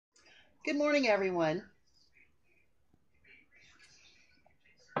Good morning, everyone.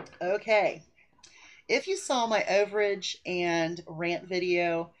 Okay, if you saw my overage and rant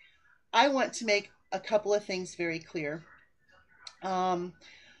video, I want to make a couple of things very clear. Um,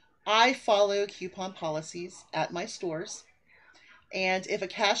 I follow coupon policies at my stores, and if a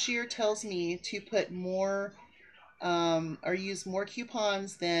cashier tells me to put more or use more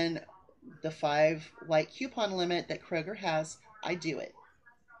coupons than the five light coupon limit that Kroger has, I do it.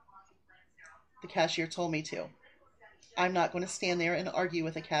 The cashier told me to. I'm not going to stand there and argue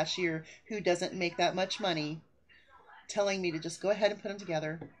with a cashier who doesn't make that much money telling me to just go ahead and put them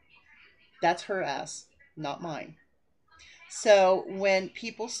together. That's her ass, not mine. So when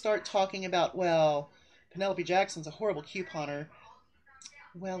people start talking about, well, Penelope Jackson's a horrible couponer,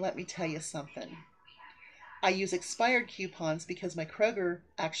 well, let me tell you something. I use expired coupons because my Kroger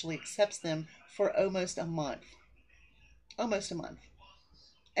actually accepts them for almost a month. Almost a month.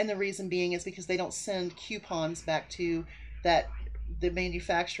 And the reason being is because they don't send coupons back to that the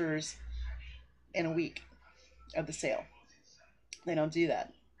manufacturers in a week of the sale. They don't do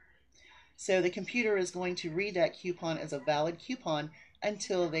that. So the computer is going to read that coupon as a valid coupon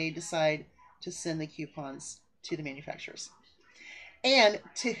until they decide to send the coupons to the manufacturers. And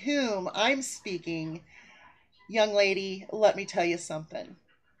to whom I'm speaking, young lady, let me tell you something.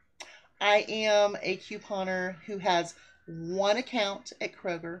 I am a couponer who has one account at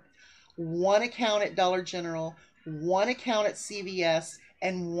Kroger, one account at Dollar General, one account at CVS,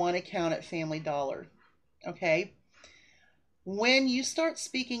 and one account at Family Dollar. Okay? When you start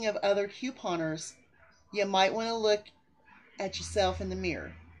speaking of other couponers, you might want to look at yourself in the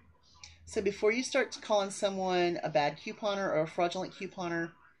mirror. So before you start calling someone a bad couponer or a fraudulent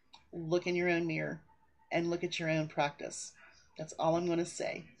couponer, look in your own mirror and look at your own practice. That's all I'm going to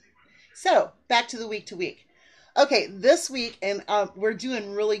say. So back to the week to week. Okay, this week, and we're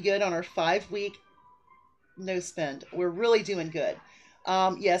doing really good on our 5-week no spend. We're really doing good.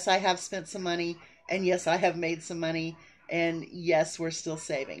 Yes, I have spent some money, and yes, I have made some money, and yes, we're still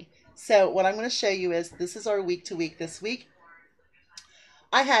saving. So what I'm going to show you is this is our week to week this week.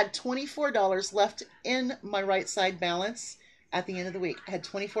 I had $24 left in my right side balance at the end of the week. I had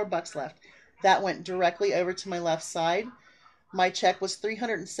 24 bucks left. That went directly over to my left side. My check was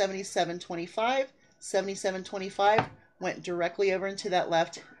 $377.25. $77.25 went directly over into that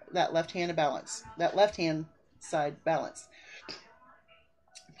left hand balance. That left hand side balance.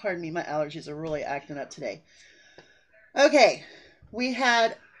 Pardon me, my allergies are really acting up today. Okay,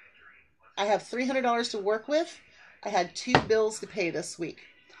 I have $300 to work with. I had 2 bills to pay this week.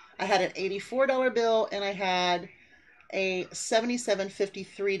 I had an $84 bill and I had a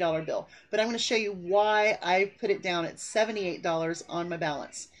 $77.53 bill. But I'm going to show you why I put it down at $78 on my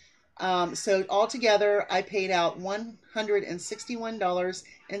balance. So altogether, I paid out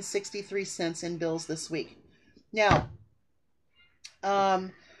 $161.63 in bills this week. Now, that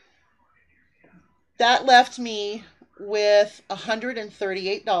left me with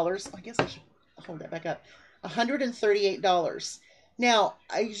 $138. I guess I should hold that back up. $138. Now,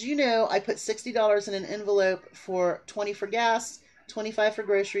 as you know, I put $60 in an envelope for 20 for gas, 25 for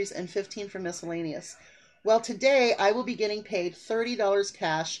groceries, and 15 for miscellaneous. Well, today I will be getting paid $30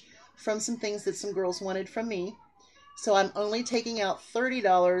 cash from some things that some girls wanted from me. So I'm only taking out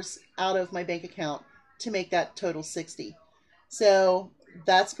 $30 out of my bank account to make that total $60. So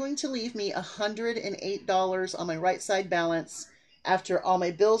that's going to leave me $108 on my right side balance after all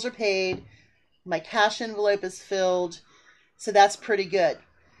my bills are paid, my cash envelope is filled. So that's pretty good.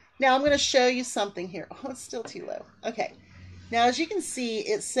 Now I'm going to show you something here. Oh, it's still too low. Okay. Now, as you can see,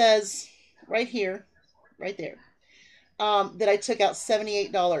 it says right here, right there, that I took out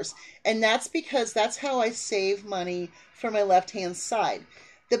 $78. And that's because that's how I save money for my left-hand side.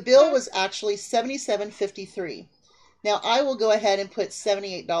 The bill was actually $77.53. Now, I will go ahead and put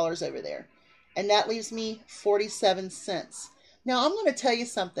 $78 over there. And that leaves me 47 cents. Now, I'm going to tell you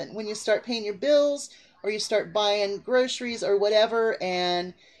something. When you start paying your bills or you start buying groceries or whatever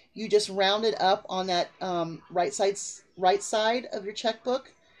and you just round it up on that right side of your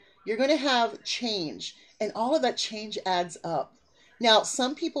checkbook, you're going to have change. And all of that change adds up. Now,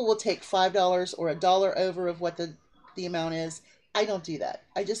 some people will take $5 or $1 over of what the amount is. I don't do that.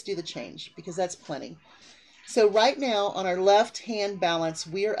 I just do the change because that's plenty. So right now on our left hand balance,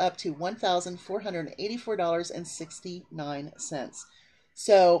 we are up to $1,484.69.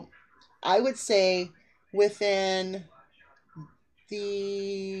 So I would say within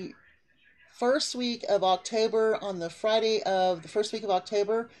the first week of October, on the Friday of the first week of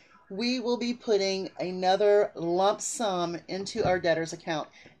October, we will be putting another lump sum into our debtors account.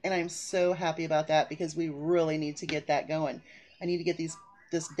 And I'm so happy about that because we really need to get that going. I need to get these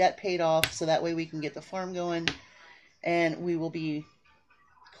this debt paid off so that way we can get the farm going and we will be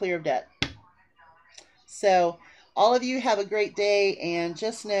clear of debt. So all of you have a great day, and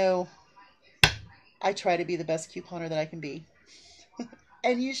just know I try to be the best couponer that I can be.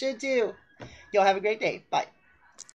 And you should too. Y'all have a great day. Bye.